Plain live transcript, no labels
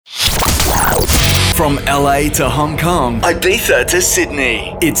From LA to Hong Kong, Ibiza to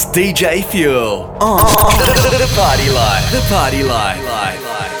Sydney, it's DJ Fuel on the Party Life. The Party Life.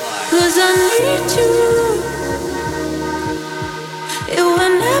 'Cause I need you. It will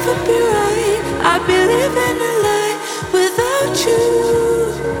never be right. I'd be living a lie without you.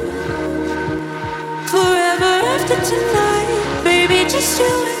 Forever after tonight, baby, just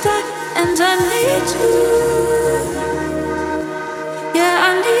you and I need you. Yeah,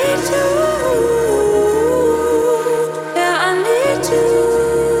 I need you. Yeah, I need you.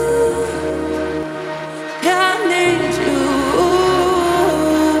 Yeah, I need you.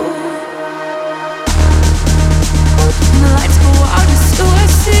 And the lights go out, it's still I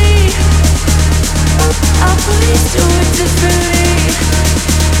see. I'll please do it differently.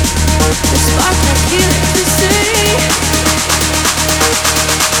 The spark like electricity.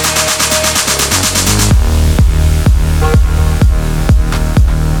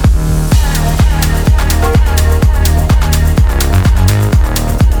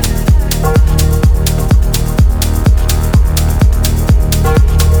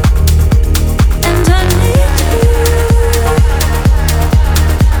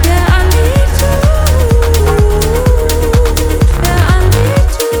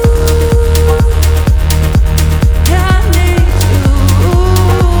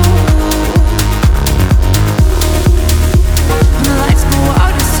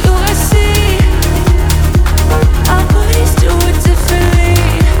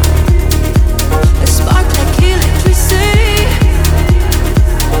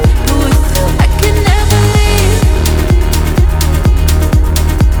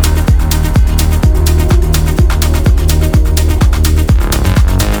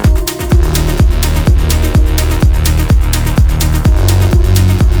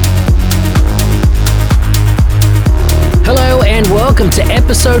 Welcome to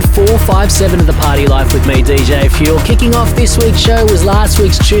episode 457 of The Party Life with me, DJ Fuel. Kicking off this week's show was last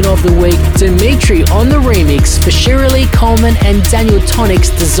week's tune of the week, Dimitri on the remix for Shirley Coleman and Daniel Tonic's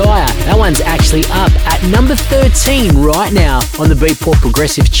Desire. That one's actually up at number 13 right now on the Beatport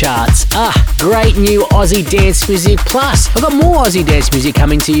Progressive charts. Great new Aussie dance music. Plus, I've got more Aussie dance music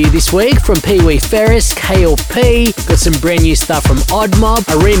coming to you this week from Pee Wee Ferris, KLP. Got some brand new stuff from Odd Mob,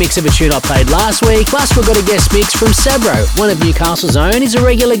 a remix of a tune I played last week. Plus, we've got a guest mix from Sabro, one of Newcastle's own. He's a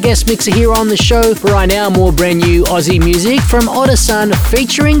regular guest mixer here on the show. But right now, more brand new Aussie music from Otterson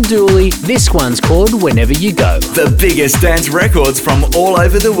featuring Dooley. This one's called Whenever You Go. The biggest dance records from all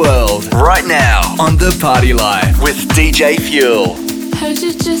over the world. Right now on The Party Life with DJ Fuel. Heard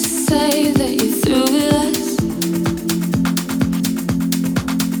you just say that you threw with us.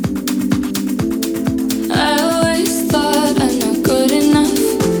 I always thought I'm not good enough.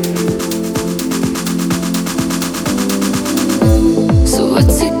 So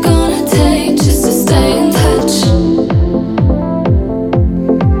what's it gonna take just to stay in touch?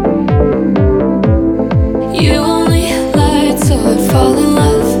 You only lied so I'd fall in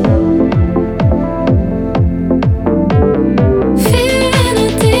love. Feeling a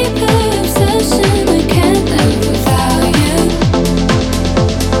deeper obsession, I can't live without you.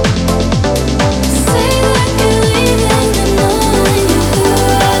 Say that you're leaving and knowing who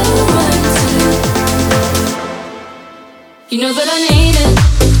I run to. You know that I need it.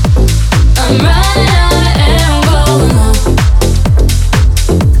 I'm running out of air, I'm going low.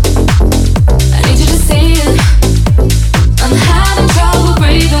 I need you to see it. I'm having trouble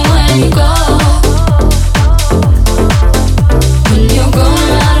breathing when you go. When you're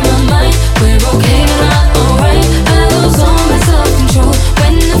going out of my mind, we're okay but not alright. I lose all my self-control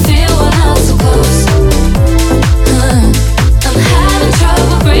when I feel we're not so close. I'm having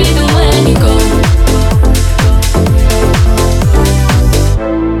trouble breathing when you go.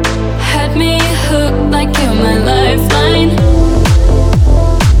 Had me hooked like you're my lifeline.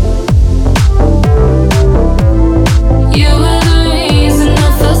 You were the reason I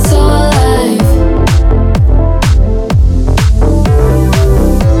felt so alive.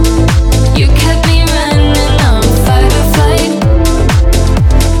 You kept me running on fight or flight.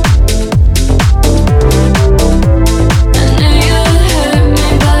 I knew you would hurt me,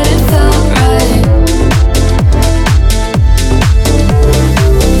 but it felt right.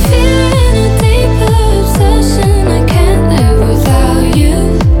 Feeling a deeper obsession, I can't live without you.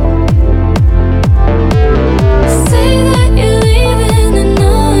 Say that you're leaving and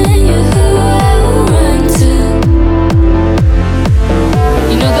knowing you're who I run to.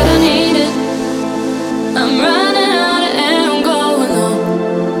 You know that I need it. I'm running out of air, I'm going low.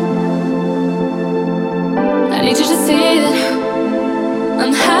 I need you to see it.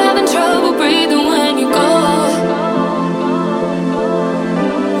 I'm having trouble breathing when you go.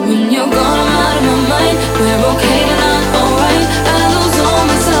 When you're gone, I'm out of of my mind. We're okay but not alright. I lose all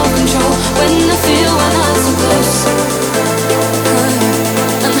my self-control when I feel we're not so close.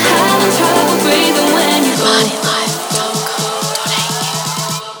 I'm having trouble breathing when you go.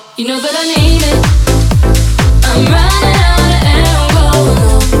 You know that I need it. I'm running out of air, I'm going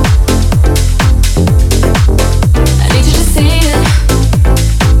low. I need you to see it.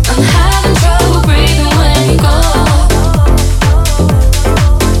 I'm having trouble breathing when you go.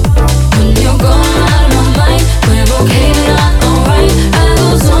 When you're gone out of my mind, we're okay but not alright. I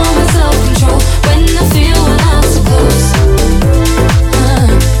lose all my self-control when I feel we're not so close.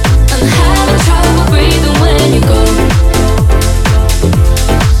 I'm having trouble breathing when you go.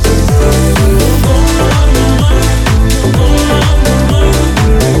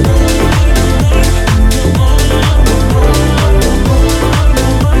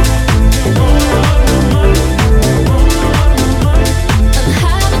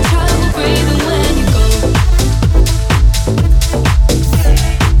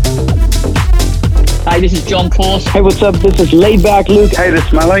 Hey, this is John Force. Hey, what's up? This is Laidback Luke. Hey, this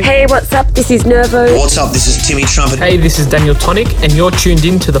is Melly. Hey, what's up? This is Nervo. What's up? This is Timmy Trumpet. Hey, this is Daniel Tonic, and you're tuned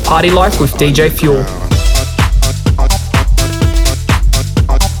in to The Party Life with DJ Fuel.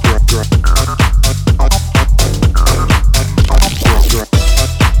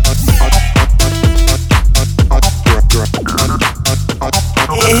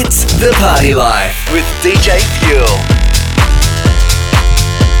 It's The Party Life with DJ Fuel.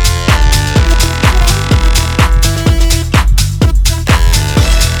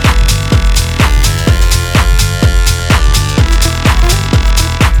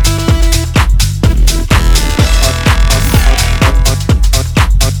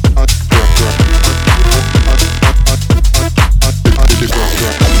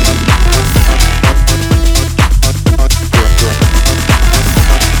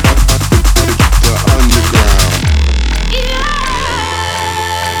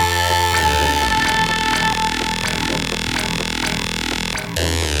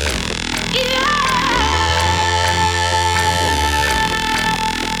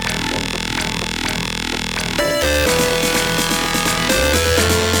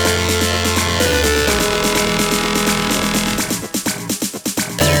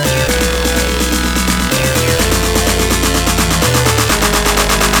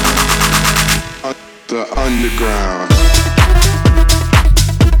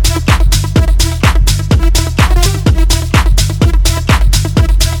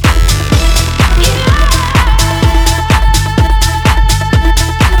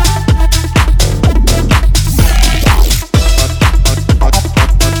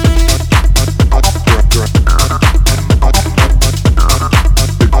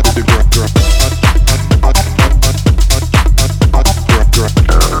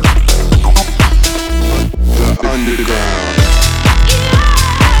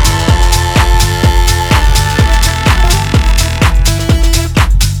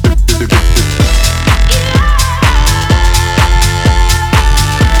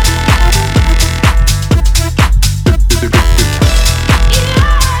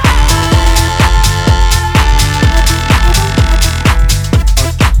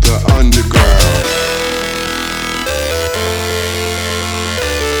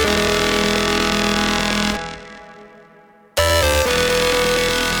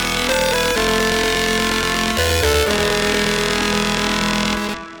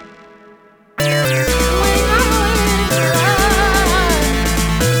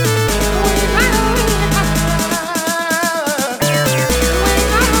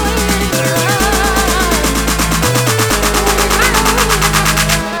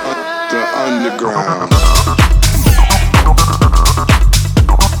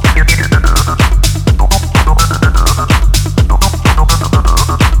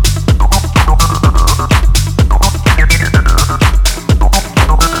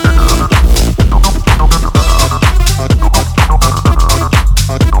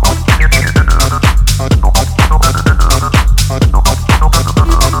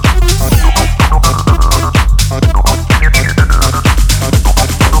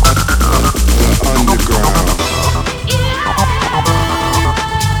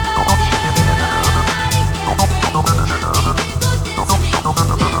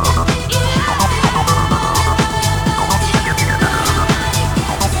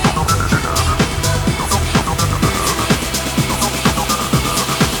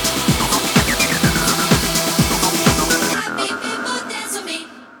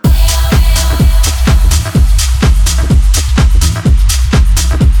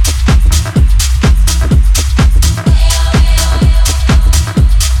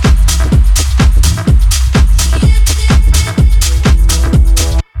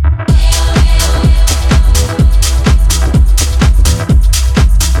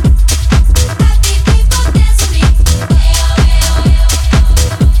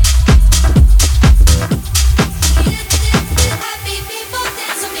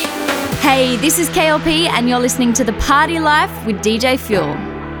 this is KLP and you're listening to The Party Life with DJ Fuel.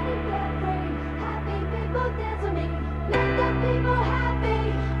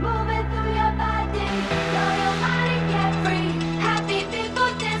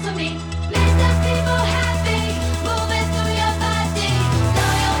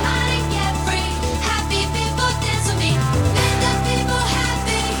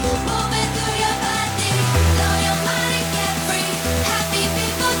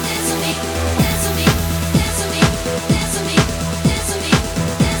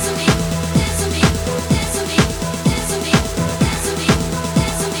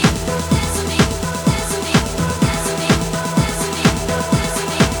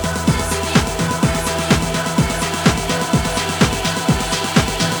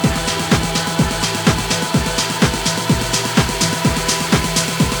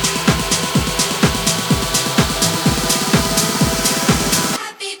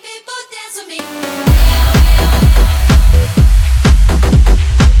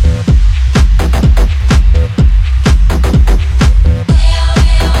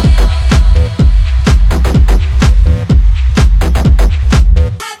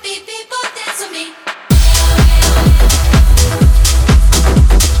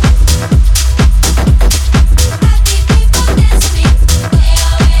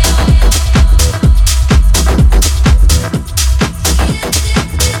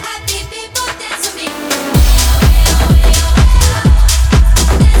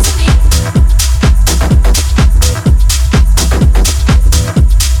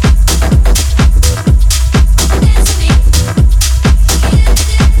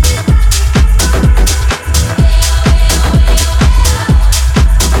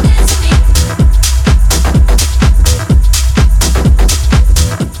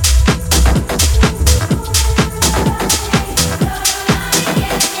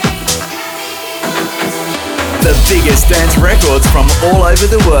 biggest dance records from all over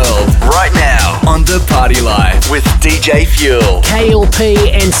the world. Right now on The Party Life with DJ Fuel.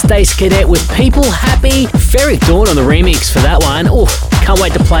 KLP and Stace Cadet with People Happy. Ferric Dawn on the remix for that one. Oh, can't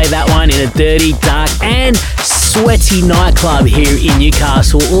wait to play that one in a dirty, dark and sweaty nightclub here in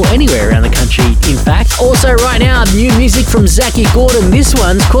Newcastle or anywhere around the country, in fact. Also right now, new music from Zachy Gordon. This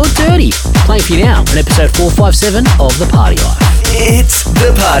one's called Dirty. Playing for you now on episode 457 of The Party Life. It's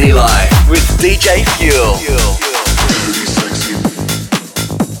The Party Life with DJ Fuel.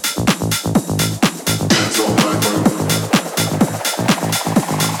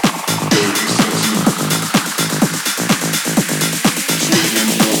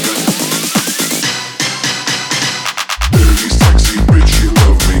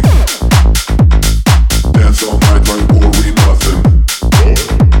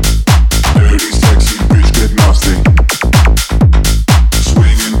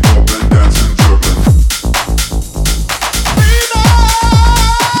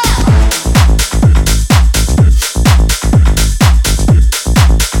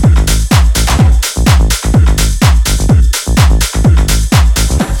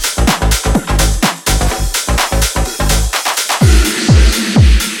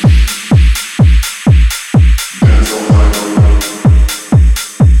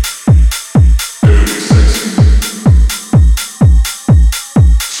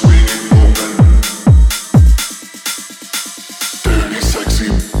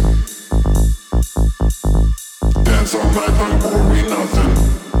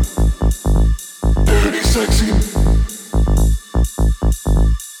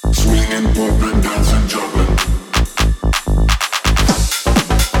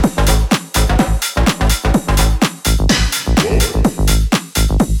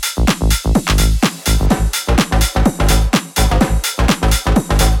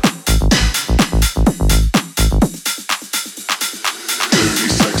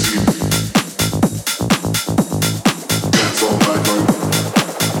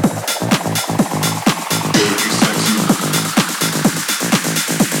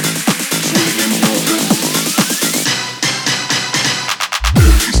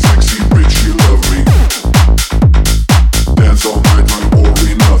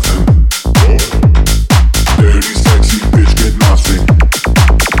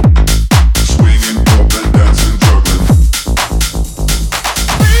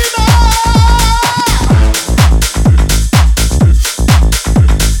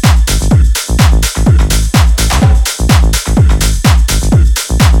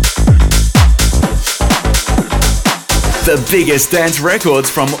 The biggest dance records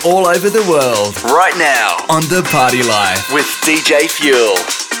from all over the world. Right now on The Party Life with DJ Fuel.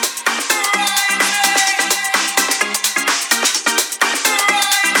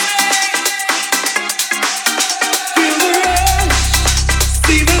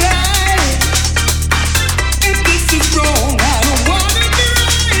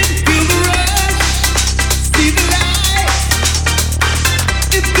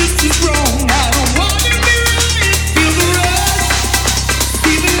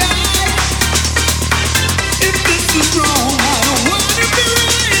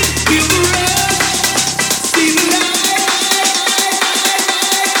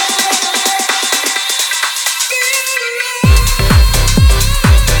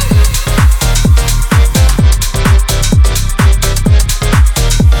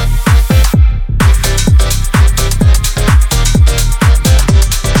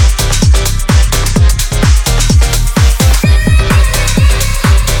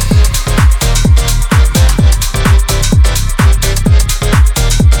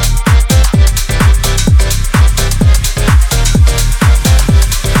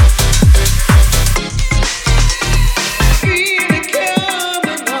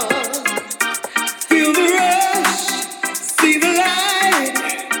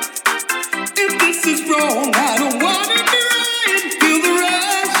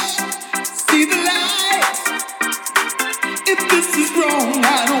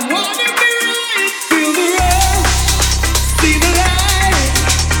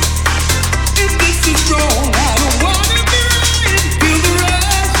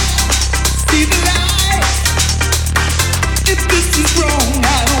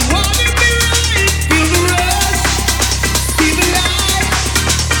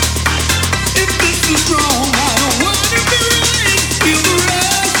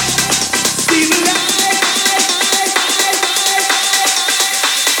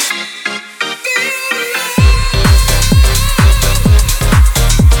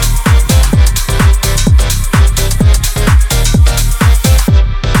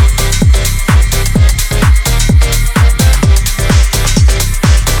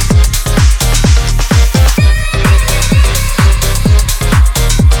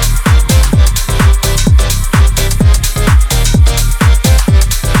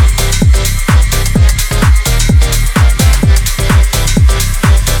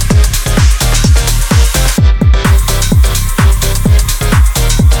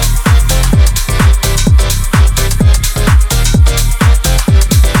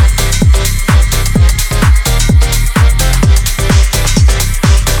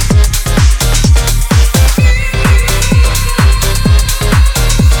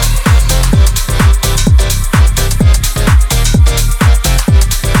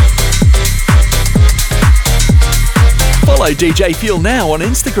 Follow DJ Fuel now on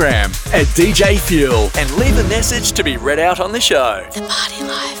Instagram at DJ Fuel and leave a message to be read out on the show.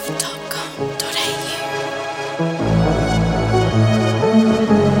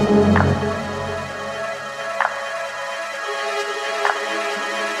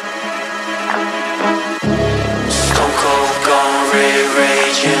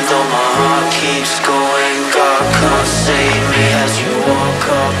 Raging though my heart keeps going, God can't save me as you walk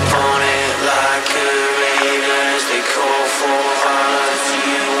up on it like a raven as they call for us.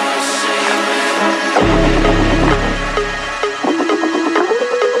 You won't save me.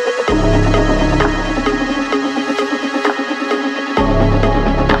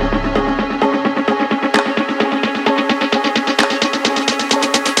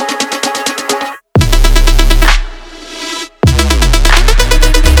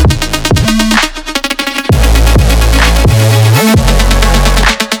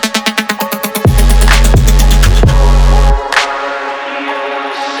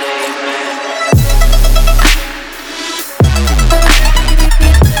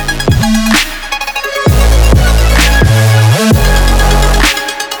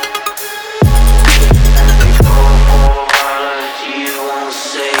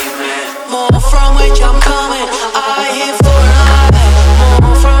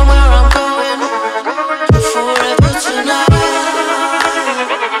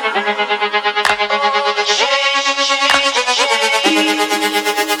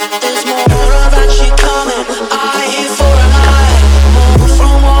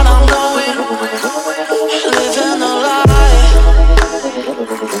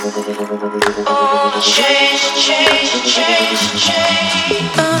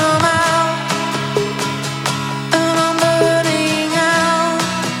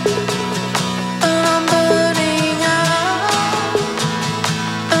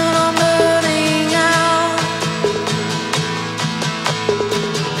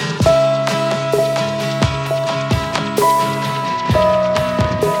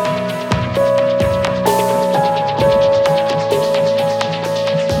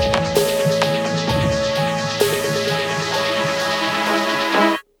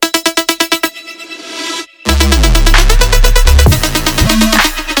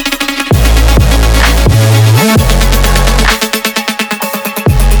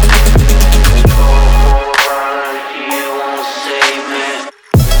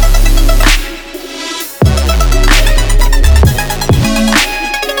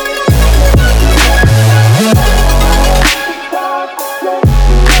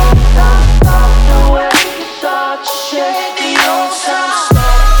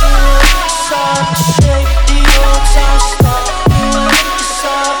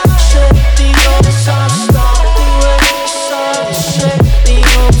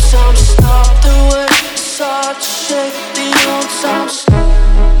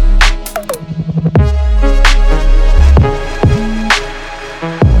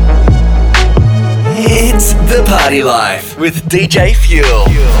 It's The Party Life with DJ Fuel.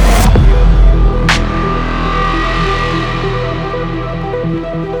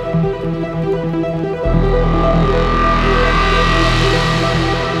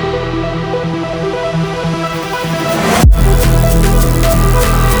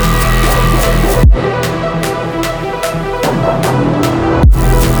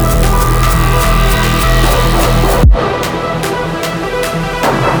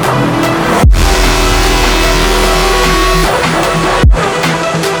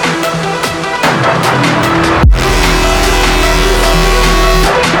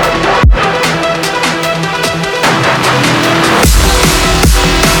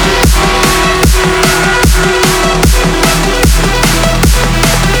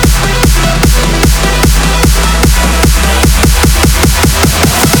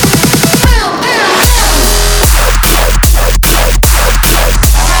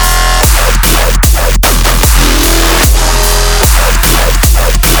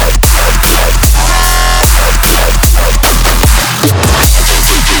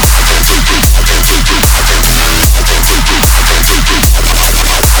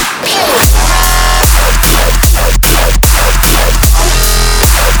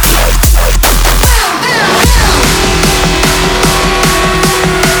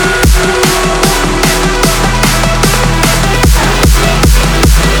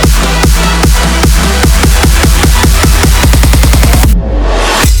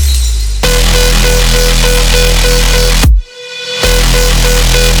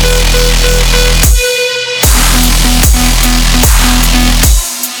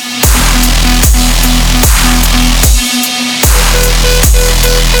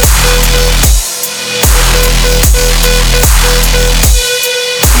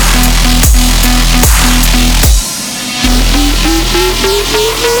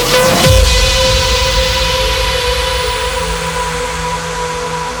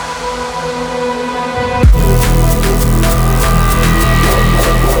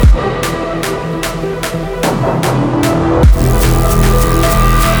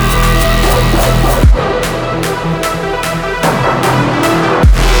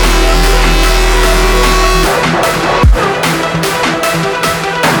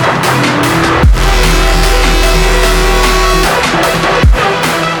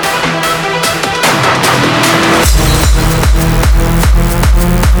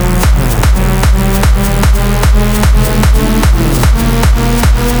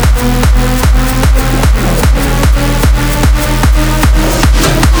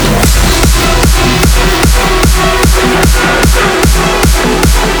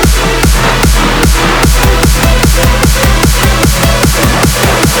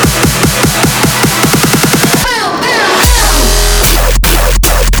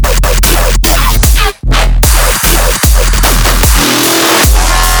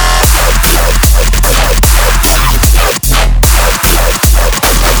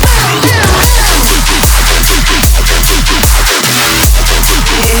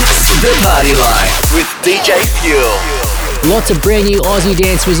 The Party Life with DJ Fuel. Lots of brand new Aussie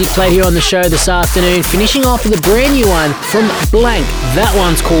dance music played here on the show this afternoon. Finishing off with a brand new one from Blank. That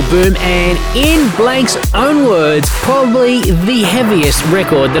one's called Boom, and in Blank's own words, probably the heaviest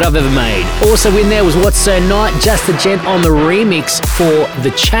record that I've ever made. Also in there was What's So Not, Just a Gent on the remix for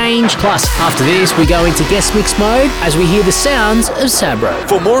The Change. Plus, after this, we go into guest mix mode as we hear the sounds of Sabro.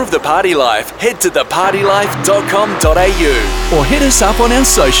 For more of The Party Life, head to thepartylife.com.au or hit us up on our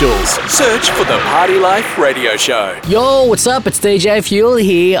socials. Search for The Party Life Radio Show. Yo, what's up? It's DJ Fuel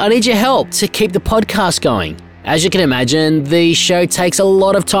here. I need your help to keep the podcast going. As you can imagine, the show takes a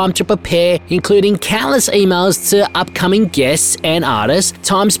lot of time to prepare, including countless emails to upcoming guests and artists,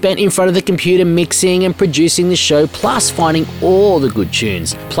 time spent in front of the computer mixing and producing the show, plus finding all the good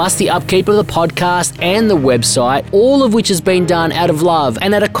tunes, plus the upkeep of the podcast and the website, all of which has been done out of love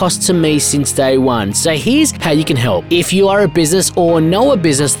and at a cost to me since day one. So here's how you can help. If you are a business or know a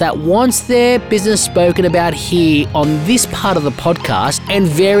business that wants their business spoken about here on this part of the podcast and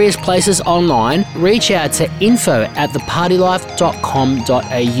various places online, reach out to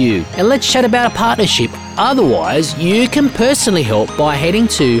info@thepartylife.com.au and let's chat about a partnership. Otherwise, you can personally help by heading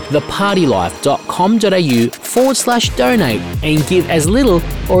to thepartylife.com.au/donate and give as little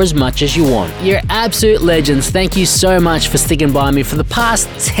or as much as you want. You're absolute legends. Thank you so much for sticking by me for the past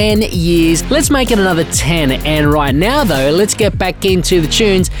 10 years. Let's make it another 10. And right now, though, let's get back into the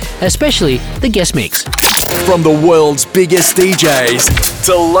tunes, especially the guest mix. From the world's biggest DJs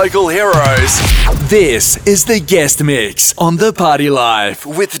to local heroes, this is the guest mix on The Party Life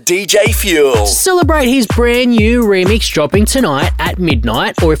with DJ Fuel. To celebrate his brand new remix dropping tonight at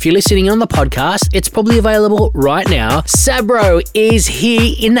midnight, or if you're listening on the podcast, it's probably available right now. Sabro is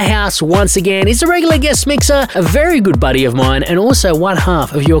here in the house once again. He's a regular guest mixer, a very good buddy of mine, and also one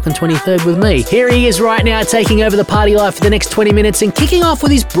half of York and 23rd with me. Here he is right now, taking over The Party Life for the next 20 minutes and kicking off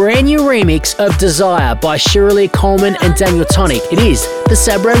with his brand new remix of Desire by Shirley Coleman and Daniel Tonic. It is the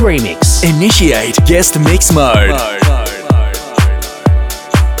Sabro remix. Initiate guest mix mode.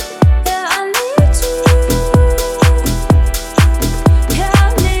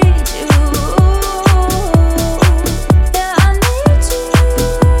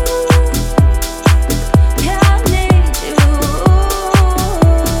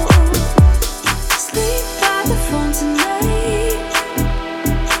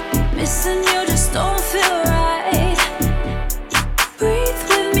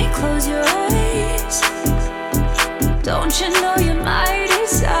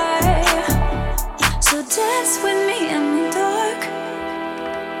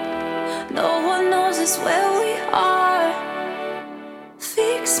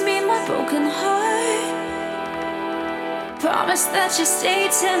 Promise that you stay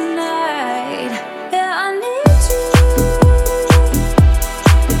tonight. Yeah, I need you.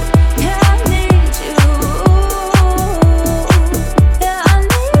 Yeah, I need you. Yeah, I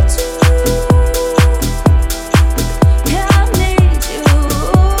need you. Yeah, I need you.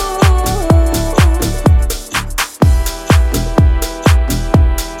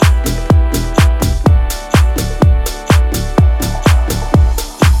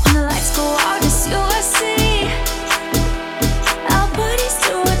 When the lights go out, it's you I see. Our bodies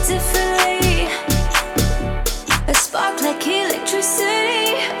do it differently. A spark like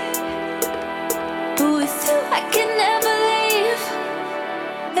electricity. But with you I can never leave.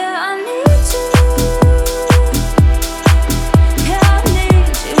 Yeah, I need you. Yeah, I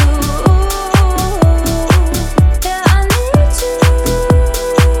need you. Yeah, I need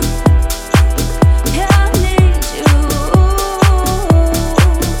you.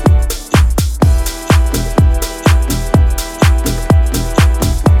 Yeah,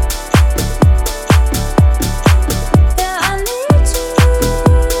 I need you. Yeah, I need you.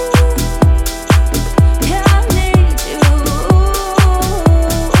 Yeah, I need you.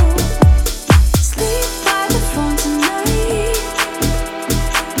 Sleep by the phone tonight.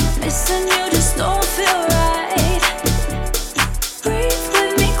 Missing you just don't feel right. Breathe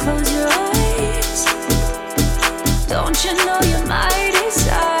with me, close your eyes. Don't you know you're my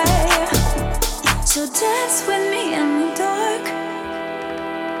desire? So dance with me in the dark.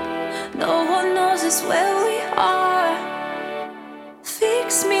 No one knows us where we are.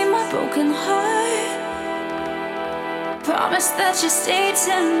 Fix me my broken heart. Promise that you stay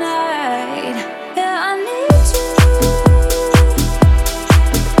tonight. Yeah, I need you.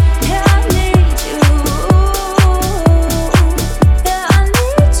 Yeah, I need you. Yeah, I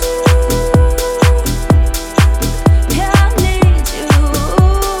need you. Yeah, I need you.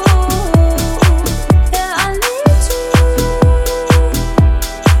 Yeah, I need you.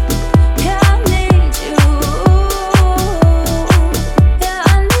 Yeah, I need you. Yeah, I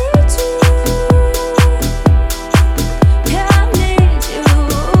need you.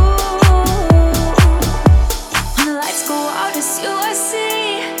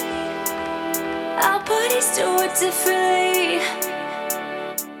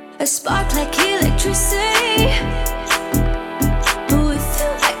 a spark like electricity. With you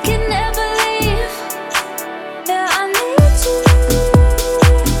I can never leave. Yeah, I need you.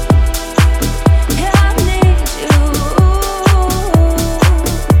 Yeah, I need you.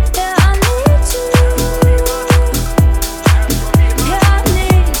 Yeah, I need you. Yeah, I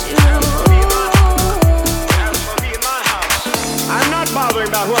need you. As for me and my house, I'm not bothering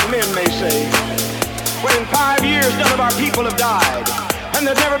about what men may say. When in 5 years none of our people have died, and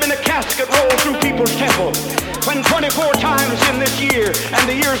there's never been a casket rolled through people's temple. When 24 times in this year, and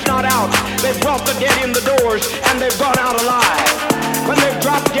the year's not out, they've brought the dead in the doors, and they've gone out alive. When they've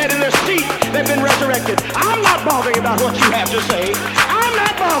dropped dead in their seat, they've been resurrected. I'm not bothering about what you have to say. I'm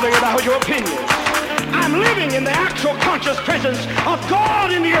not bothering about your opinions. I'm living in the actual conscious presence of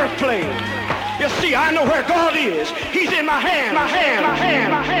God in the earth plane. You see, I know where God is. He's in my hand, my hand, my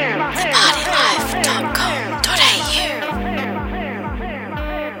hand, my hand, my hand. Partylife.com.au.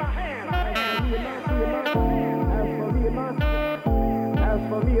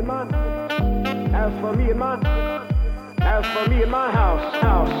 As for me and my house,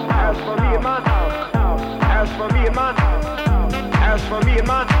 as for me and my house, as for me and my as for me and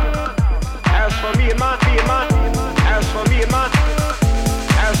my as for me and my as for me and my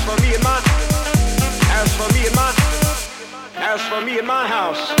as for me and my as for me and my as for me and my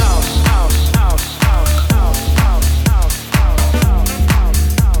house.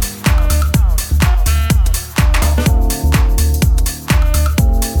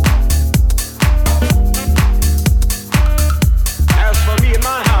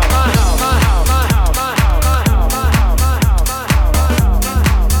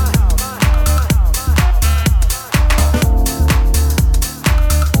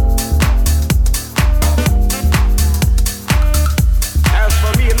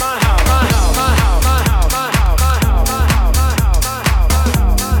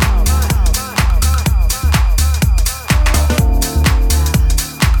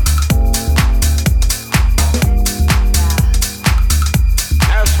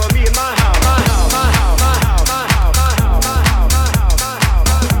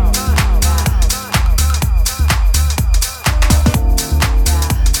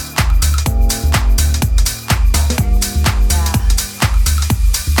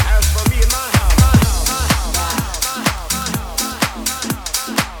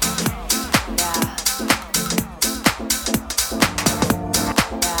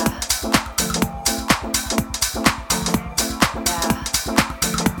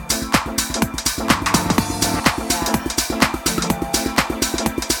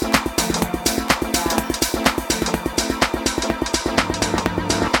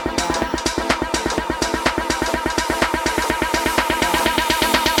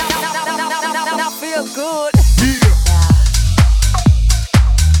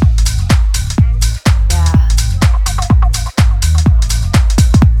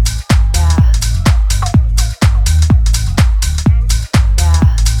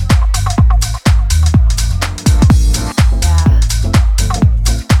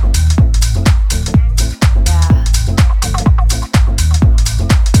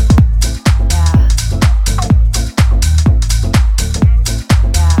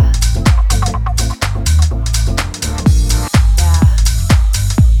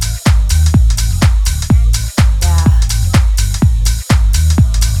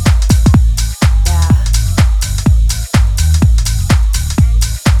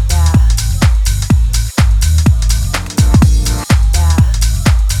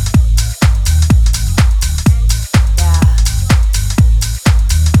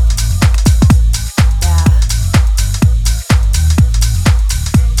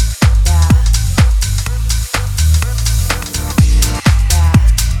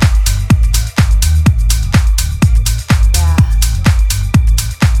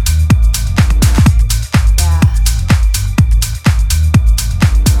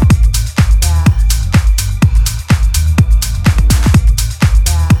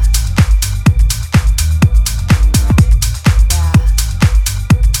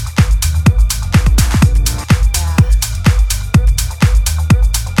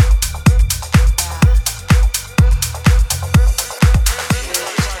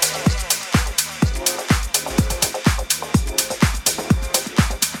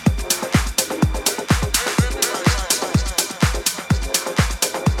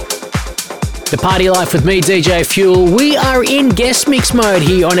 The Party Life with me, DJ Fuel. We are in guest mix mode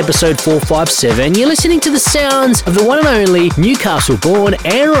here on episode 457. You're listening to the sounds of the one and only Newcastle-born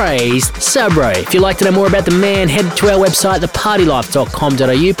and raised Sabro. If you'd like to know more about the man, head to our website,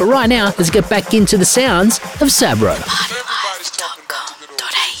 thepartylife.com.au. But right now, let's get back into the sounds of Sabro.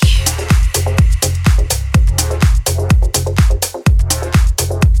 Partylife.com.au.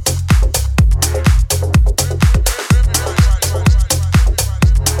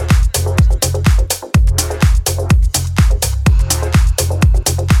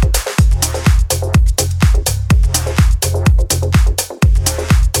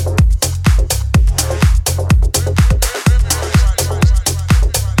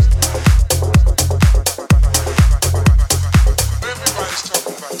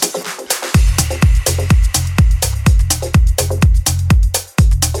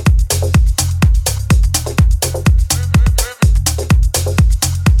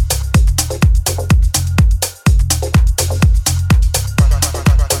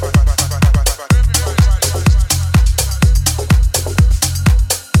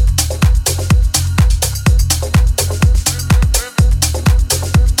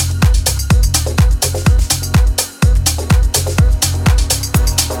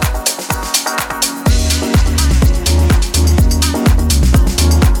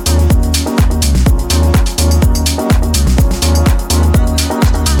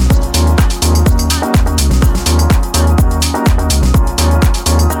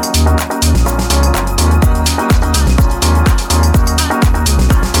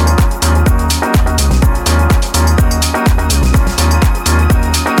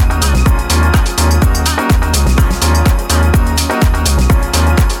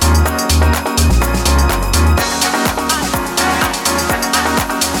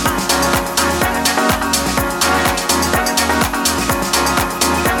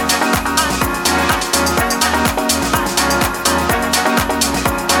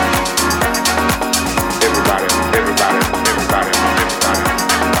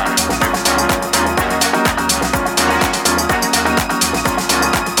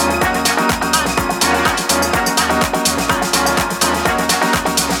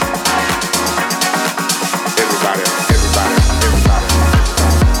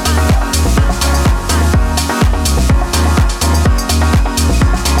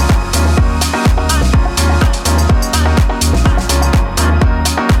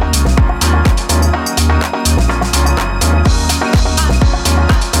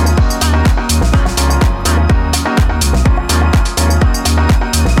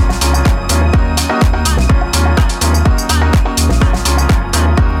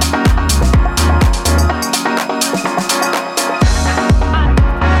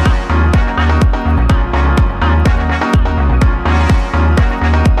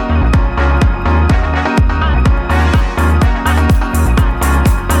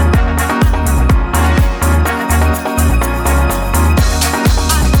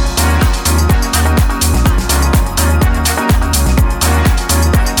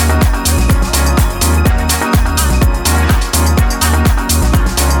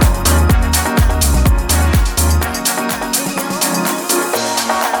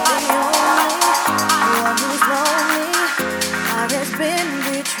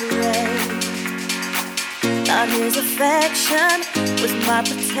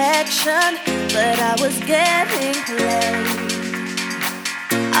 protection, but I was getting played.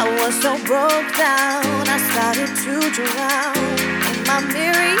 I was so broke down, I started to drown in my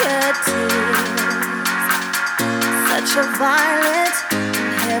myriad tears. Such a violent,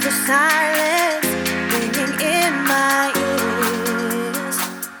 heavy silence ringing in my ears.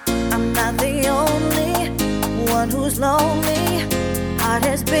 I'm not the only one who's lonely. Heart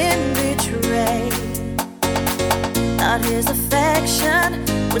has been betrayed. Thought his affection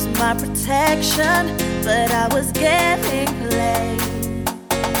was my protection, but I was getting played.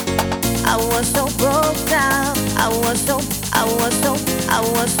 I was so broke down. I was so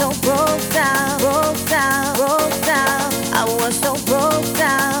broke down, broke down, broke down. I was so broke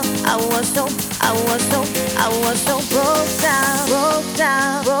down. I was so broke down, broke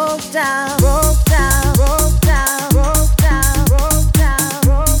down, broke down, broke down, broke down, broke down, broke down, broke down,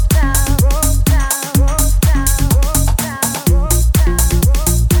 broke down, broke down, broke down, broke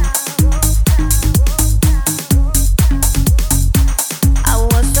down. I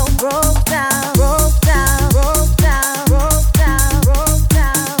was so broke down, broke down, broke down, broke down, broke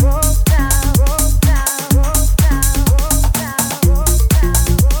down, broke down, broke down, broke down, broke down, broke down, broke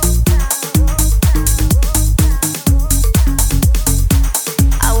down.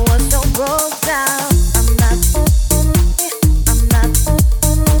 I was so broke.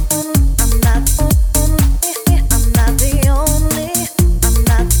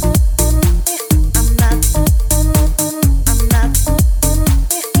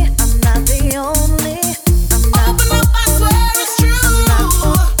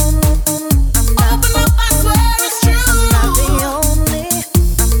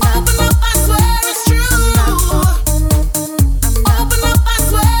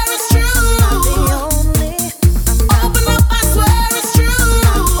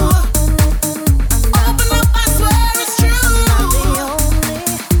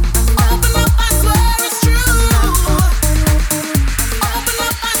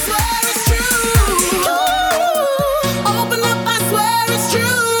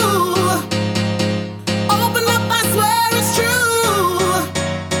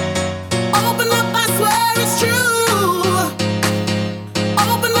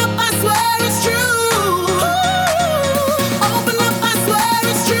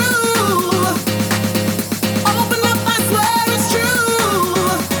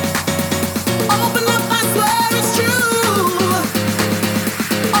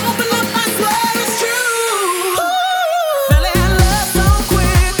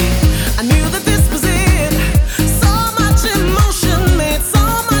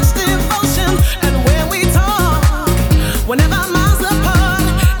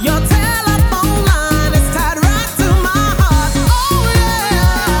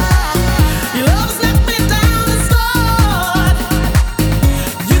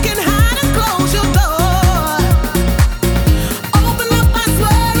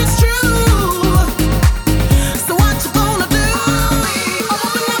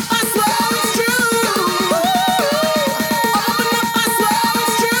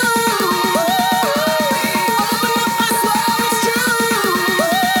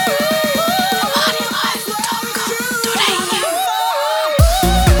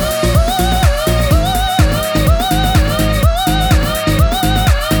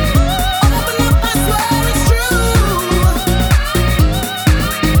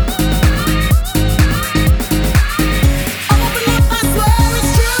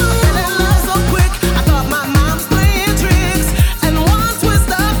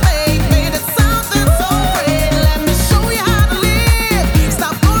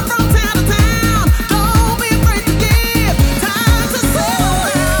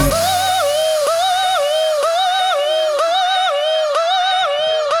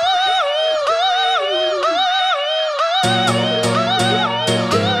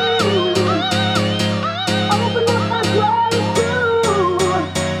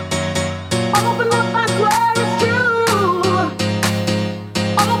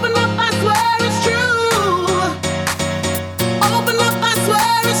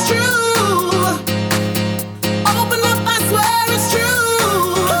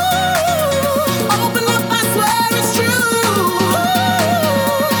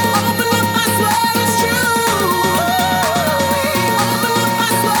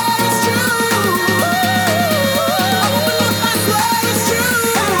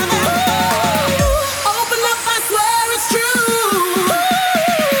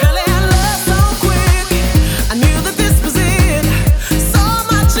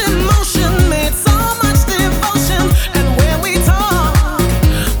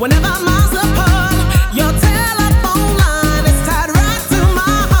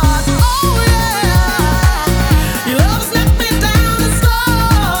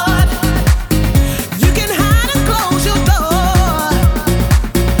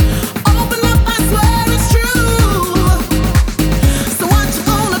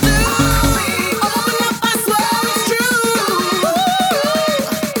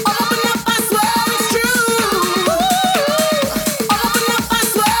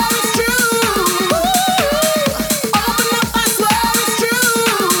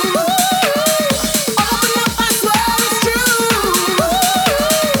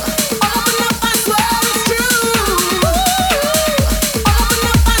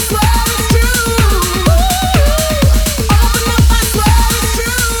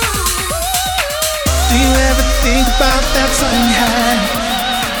 about that time we had.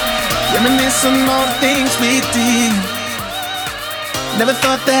 Reminisce on all the things we did. Never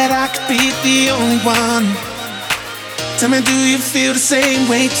thought that I could be the only one. Tell me, do you feel the same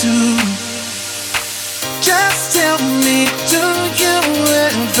way too? Just tell me, do you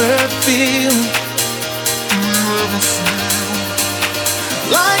ever feel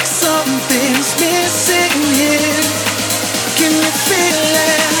like something's missing here? Can you feel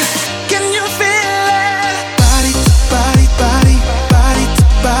it? Can you feel it? Body to body, body, body to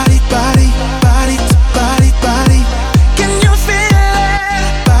body, body, body to body, body. Can you feel it?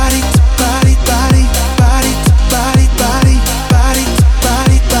 Body to body, body, body to body, body, body to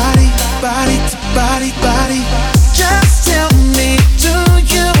body, body, body to body, body. Just tell me, do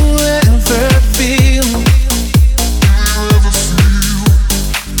you ever feel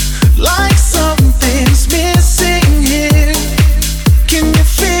like something's missing here? Can you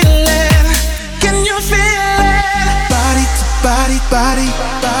feel it? Can you feel it? Body to body, body,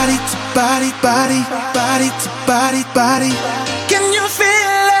 body to body, body, body to body, body. Can you feel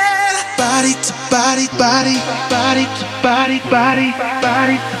it? Body to body, body, body to body, body,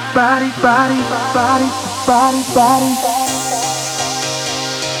 body to body, body, body to body, body.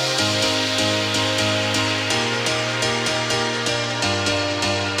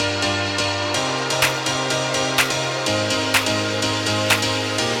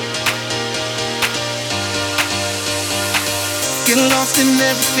 Get lost in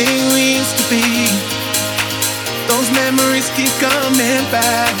everything we used to be. Those memories keep coming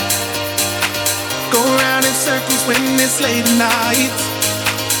back. Go around in circles when it's late at night.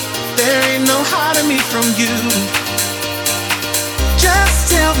 There ain't no hiding me from you. Just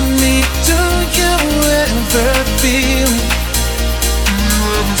tell me, do you ever feel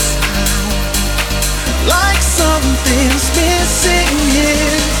like something's missing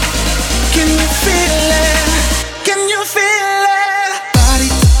here? Can you feel it? Can you feel it?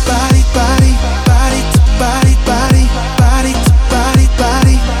 Body to body, body, body to body, body, body to body,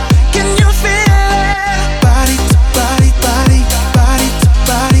 body. Can you feel it? Body to body, body, body to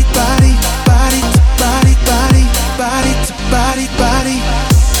body, body, body to body, body, body to body, body.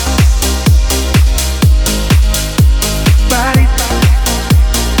 Body.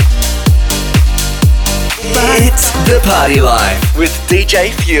 It's The Party Life with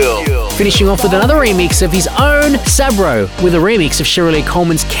DJ Fuel. Finishing off with another remix of his own, Sabro, with a remix of Shirley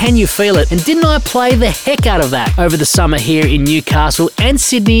Coleman's Can You Feel It? And didn't I play the heck out of that over the summer here in Newcastle and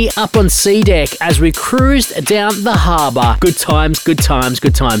Sydney up on C Deck as we cruised down the harbour. Good times, good times,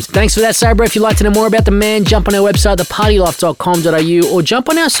 good times. Thanks for that, Sabro. If you'd like to know more about the man, jump on our website, thepartylife.com.au, or jump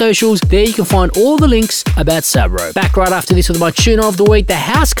on our socials. There you can find all the links about Sabro. Back right after this with my tune of the week, The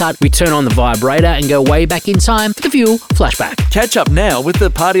House Cut. We turn on the vibrator and go way back in time for the Fuel Flashback. Catch up now with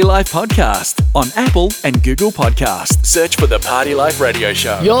the Party Life podcast on Apple and Google Podcast. Search for the Party Life Radio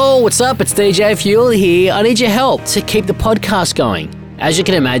Show. Yo, what's up? It's DJ Fuel here. I need your help to keep the podcast going. As you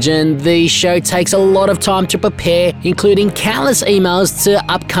can imagine, the show takes a lot of time to prepare, including countless emails to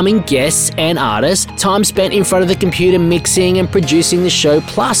upcoming guests and artists, time spent in front of the computer mixing and producing the show,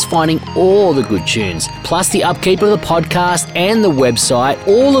 plus finding all the good tunes, plus the upkeep of the podcast and the website,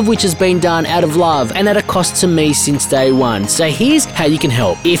 all of which has been done out of love and at a cost to me since day one. So here's how you can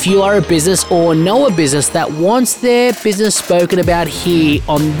help. If you are a business or know a business that wants their business spoken about here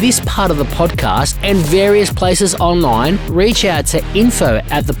on this part of the podcast and various places online, reach out to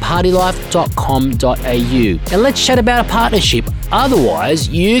info@thepartylife.com.au and let's chat about a partnership. Otherwise,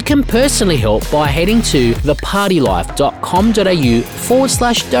 you can personally help by heading to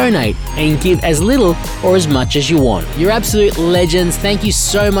thepartylife.com.au/donate and give as little or as much as you want. You're absolute legends. Thank you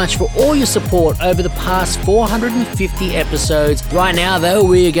so much for all your support over the past 450 episodes. Right now, though,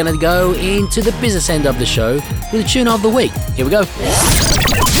 we're going to go into the business end of the show with a tune of the week. Here we go.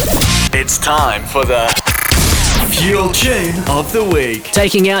 It's time for the Fuel Tune of the Week.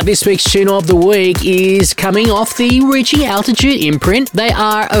 Taking out this week's tune of the week is coming off the Reaching Altitude imprint. They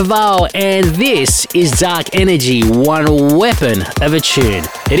are Aval, and this is Dark Energy, one weapon of a tune.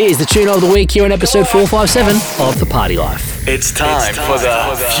 It is the tune of the week here on episode 457 of The Party Life. It's time for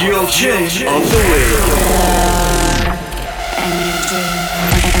the Fuel Tune of the Week.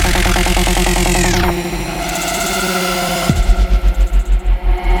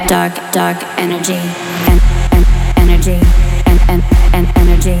 Dark energy. Energy and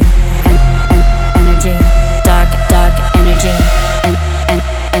energy and energy, dark energy and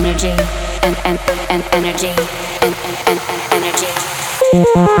energy and energy and energy and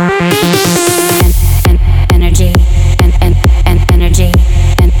energy and energy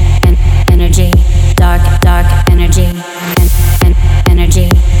and energy, dark energy and energy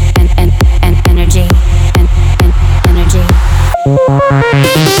and energy and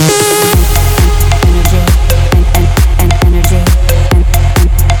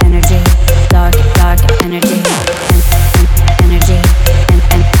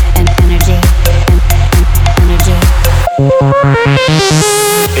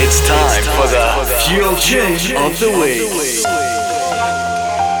tune of the week.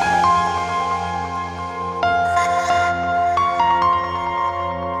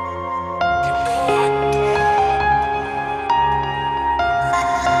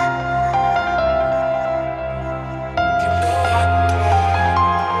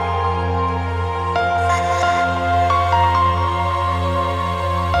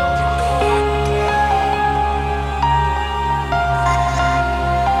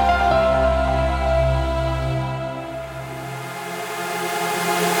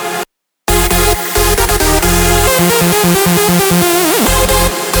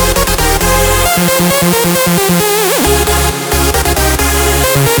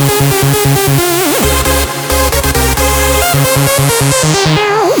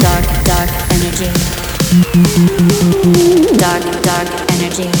 Dark energy. Dark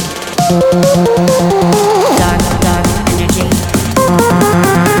energy. Dark energy.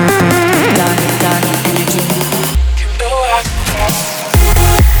 Dark energy.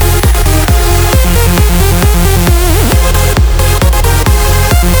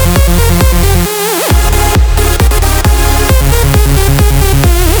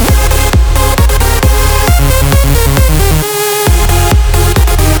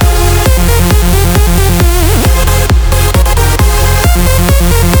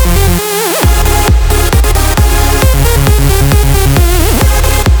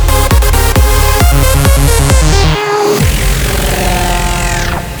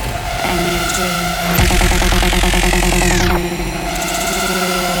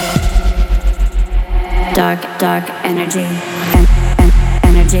 Dark energy and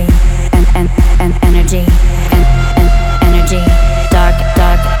energy and energy and energy. Dark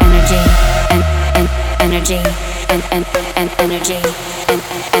energy and energy and energy and energy. And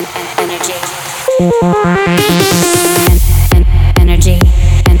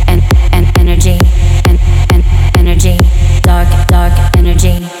energy and energy and energy. Dark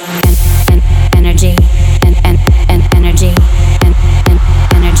energy and energy and energy and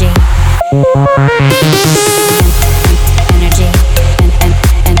energy. Energy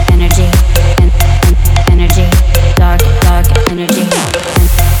and energy and energy. Dark energy and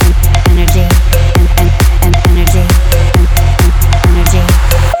energy and energy and energy.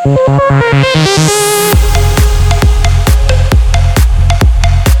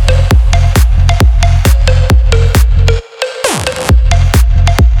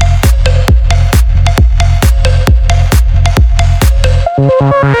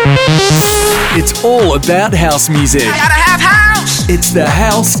 It's all about house music. I gotta have house. It's the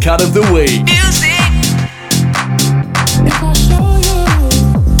house cut of the week. Music. If I show you,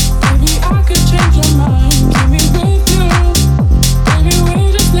 maybe I could change your mind. Keep me with you. Maybe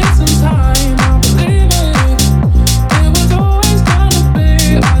we just need some time. I believe it. It was always gonna be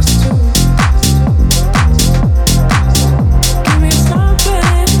us two. Give me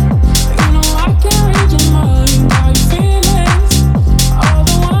something. You know I can't read your mind. How you feelings? All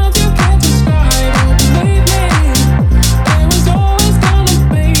the ones you can't describe. Oh, believe me. It was always gonna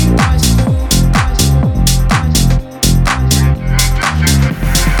be us two.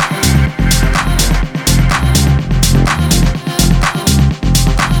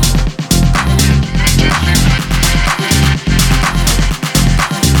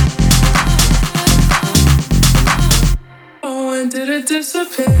 Oh, when did it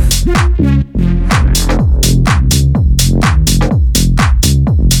disappear?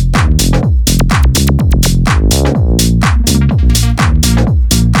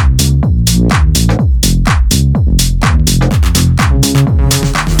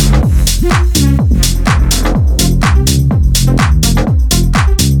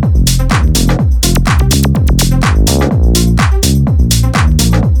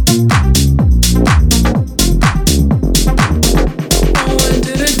 Oh, when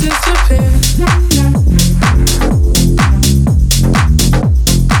did it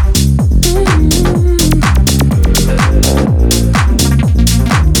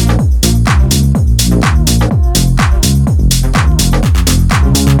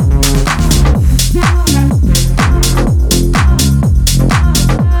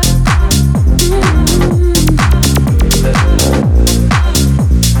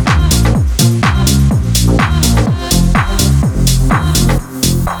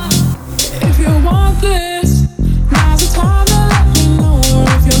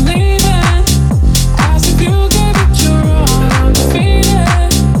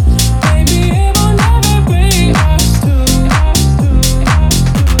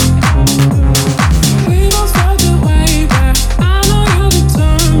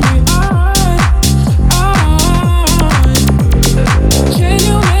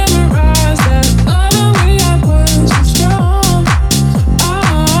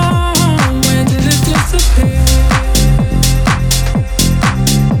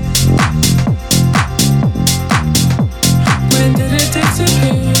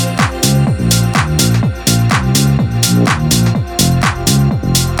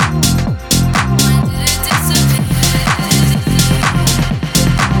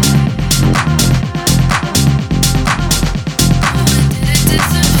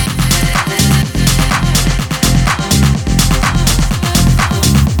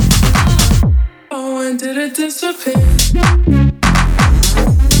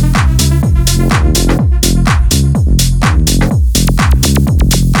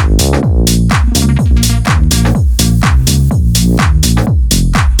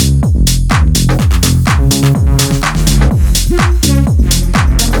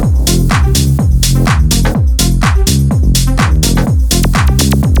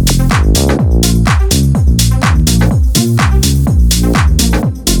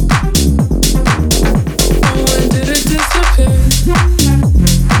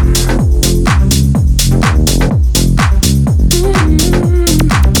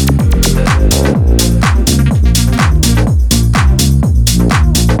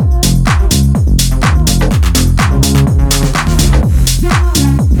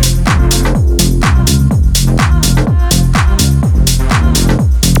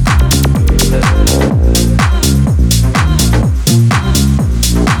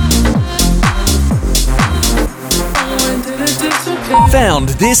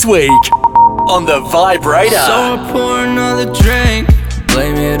This week on the Vibrator. So I pour another drink,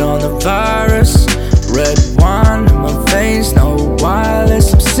 blame it on the virus. Red wine in my veins, no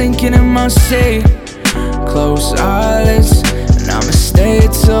wireless. I'm sinking in my seat, close eyelids, and I'ma stay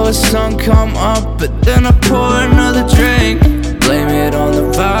till the sun come up. But then I pour another drink, blame it on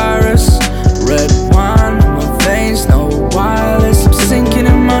the virus. Red wine in my veins, no wireless. I'm sinking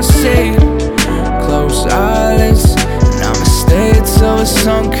in my seat, close eyelids, and I'ma stay till the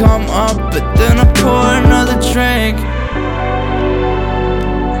sun come up. But then I pour another drink.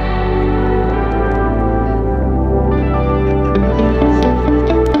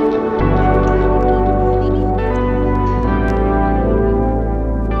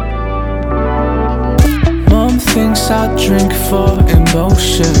 Mom thinks I drink for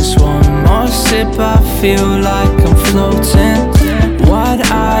emotions. One more sip, I feel like I'm floating. Wide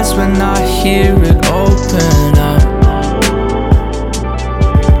eyes when I hear it open up.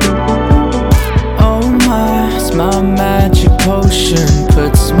 Oh my, it's my magic potion.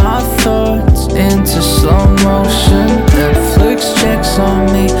 Puts my thoughts into slow motion. Netflix checks on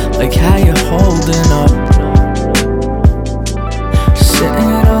me like how you holding up.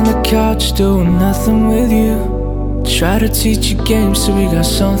 Sitting on the couch doing nothing with you. Try to teach you games so we got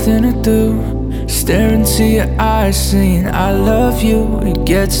something to do. Stare into your eyes saying I love you. It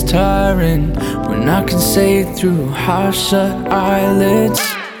gets tiring when I can say it through half-shut eyelids.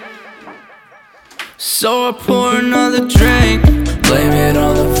 So I pour another drink, blame it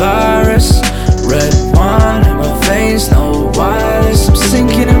on the virus. Red wine in my veins, no wireless. I'm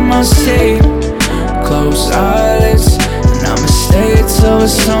sinking in my seat, close eyelids, and I'ma stay till the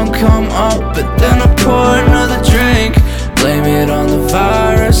sun come up. But then I pour another drink, blame it on the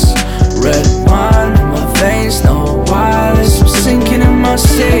virus. Red wine in my veins, no wireless. I'm sinking in my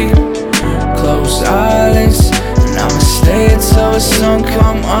seat, close eyelids, and I'ma stay till the sun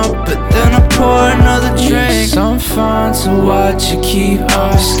come up. But then I pour another drink. Some fun to watch you keep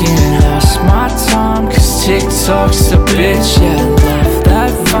asking. Lost my time cause TikTok's the bitch. Yeah, love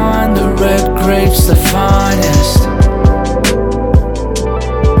that vine, the red grapes the finest.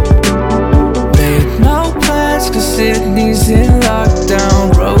 Made no plans cause Sydney's in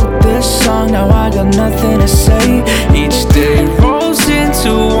lockdown. Wrote this song, now I got nothing to say. Each day rolls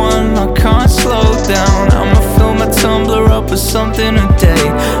into one, I can't slow down. I'ma fill my tumbler up with something a day.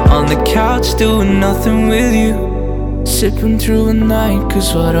 On the couch doing nothing with you, sipping through the night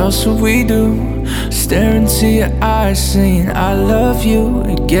cause what else would we do? Staring into your eyes saying I love you.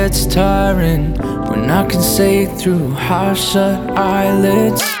 It gets tiring when I can say it through half-shut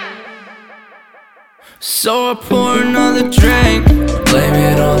eyelids. So I pour another drink, blame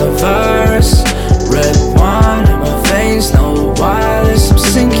it on the virus. Red wine in my veins, no wireless. I'm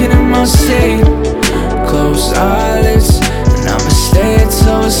sinking in my seat, close eyelids, and I'ma stay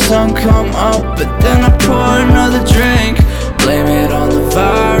till the sun come up. But then I pour another drink, blame it on the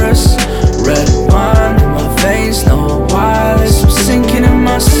virus. Red wine in my veins, no wireless. I'm sinking in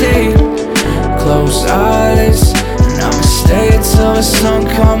my seat, close eyelids, and I'ma stay till the sun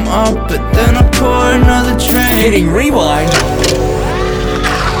come up. But then I pour another drink. Hitting rewind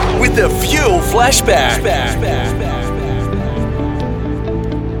with the Fuel Flashback.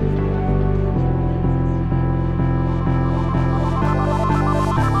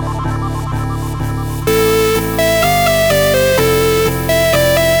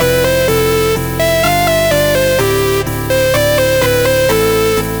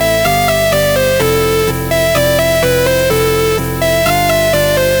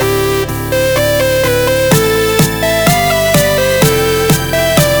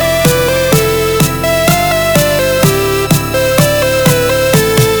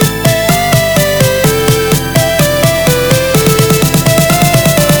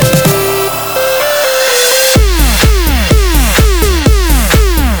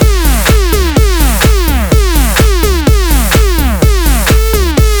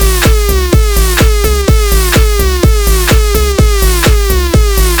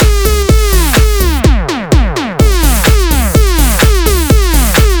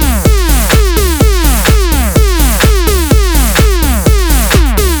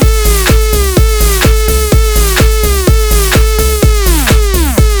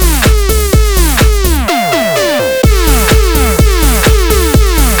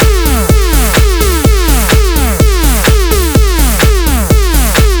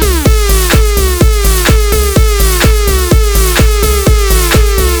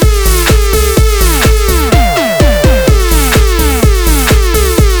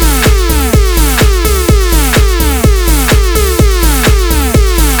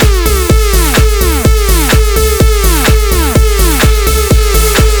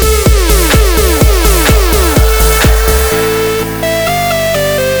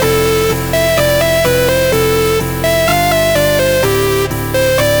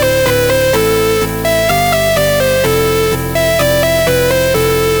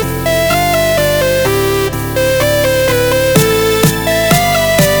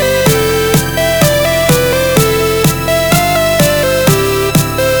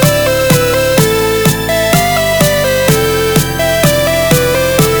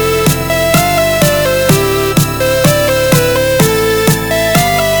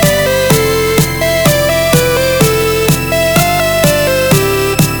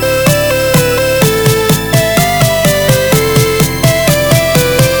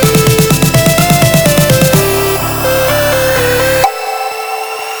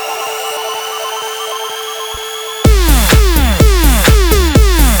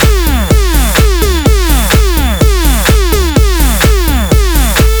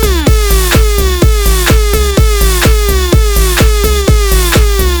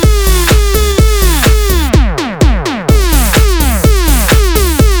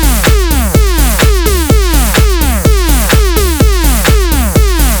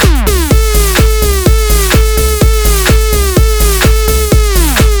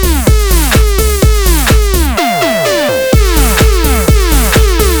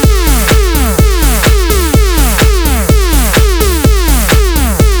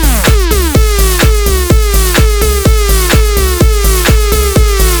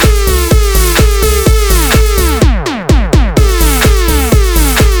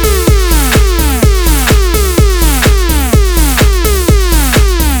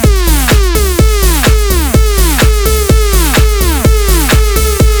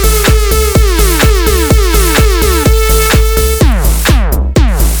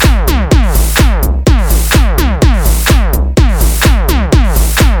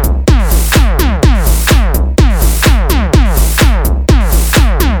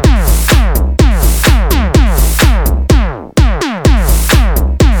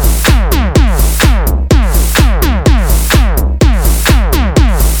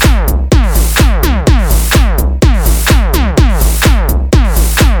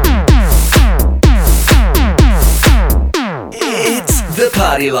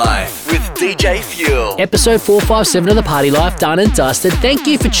 Party Life with DJ Fuel. Episode 457 of The Party Life done and dusted. Thank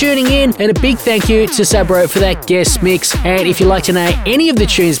you for tuning in, and a big thank you to Sabro for that guest mix. And if you'd like to know any of the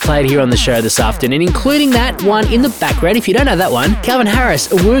tunes played here on the show this afternoon, including that one in the background, if you don't know that one, Calvin Harris,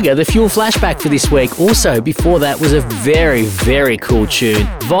 Awooga, the Fuel flashback for this week. Also, before that was a very, very cool tune.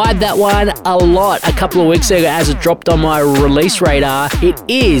 Vibe that one a lot a couple of weeks ago as it dropped on my release radar. It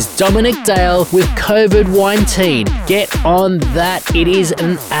is Dominic Dale with COVID-19. Get on that. It is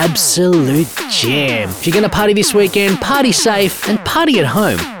an absolute jam. If you're going to party this weekend, party safe and party at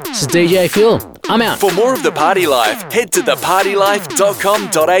home. This is DJ Fuel. I'm out. For more of The Party Life, head to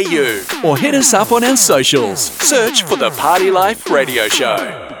thepartylife.com.au or hit us up on our socials. Search for The Party Life Radio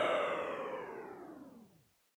Show.